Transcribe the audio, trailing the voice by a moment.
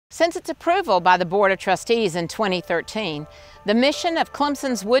Since its approval by the Board of Trustees in 2013, the mission of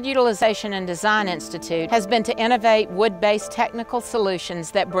Clemson's Wood Utilization and Design Institute has been to innovate wood-based technical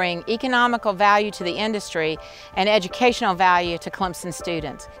solutions that bring economical value to the industry and educational value to Clemson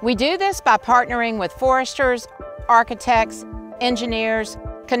students. We do this by partnering with foresters, architects, engineers,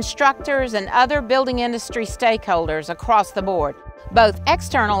 constructors, and other building industry stakeholders across the board, both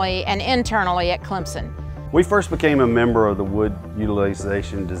externally and internally at Clemson. We first became a member of the Wood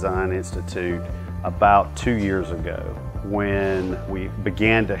Utilization Design Institute about 2 years ago when we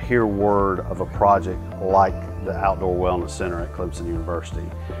began to hear word of a project like the Outdoor Wellness Center at Clemson University.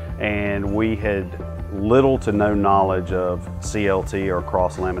 And we had little to no knowledge of CLT or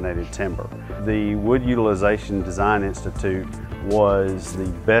cross-laminated timber. The Wood Utilization Design Institute was the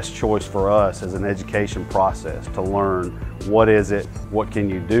best choice for us as an education process to learn what is it, what can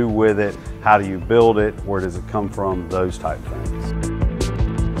you do with it, how do you build it, where does it come from, those type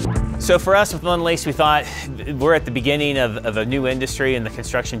things. So for us with Lend-Lease, we thought we're at the beginning of a new industry in the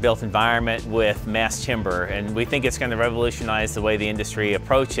construction-built environment with mass timber, and we think it's going to revolutionize the way the industry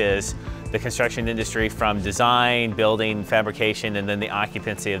approaches the construction industry, from design, building, fabrication, and then the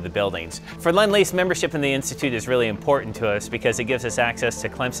occupancy of the buildings. For Lend-Lease, membership in the Institute is really important to us because it gives us access to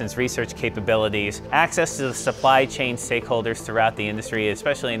Clemson's research capabilities, access to the supply chain stakeholders throughout the industry,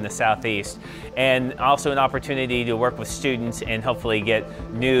 especially in the Southeast, and also an opportunity to work with students and hopefully get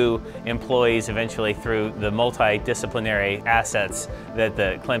new employees eventually through the multidisciplinary assets that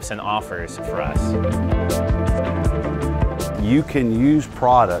the Clemson offers for us. You can use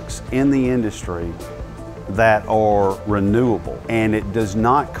products in the industry that are renewable, and it does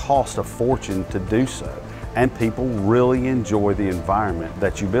not cost a fortune to do so. And people really enjoy the environment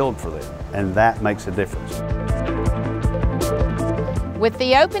that you build for them, and that makes a difference. With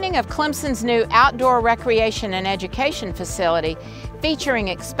the opening of Clemson's new outdoor recreation and education facility, featuring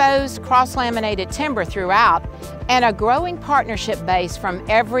exposed cross-laminated timber throughout, and a growing partnership base from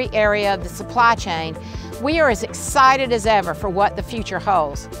every area of the supply chain, we are as excited as ever for what the future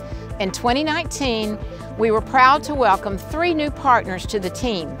holds. In 2019, we were proud to welcome 3 new partners to the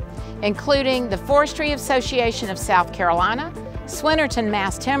team, including the Forestry Association of South Carolina, Swinnerton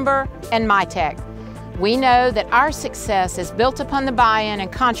Mass Timber, and MyTech. We know that our success is built upon the buy-in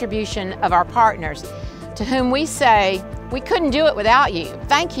and contribution of our partners, to whom we say, we couldn't do it without you.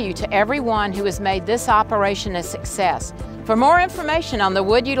 Thank you to everyone who has made this operation a success. For more information on the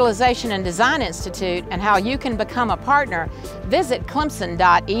Wood Utilization and Design Institute and how you can become a partner, visit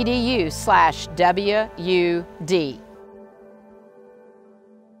clemson.edu/WUD.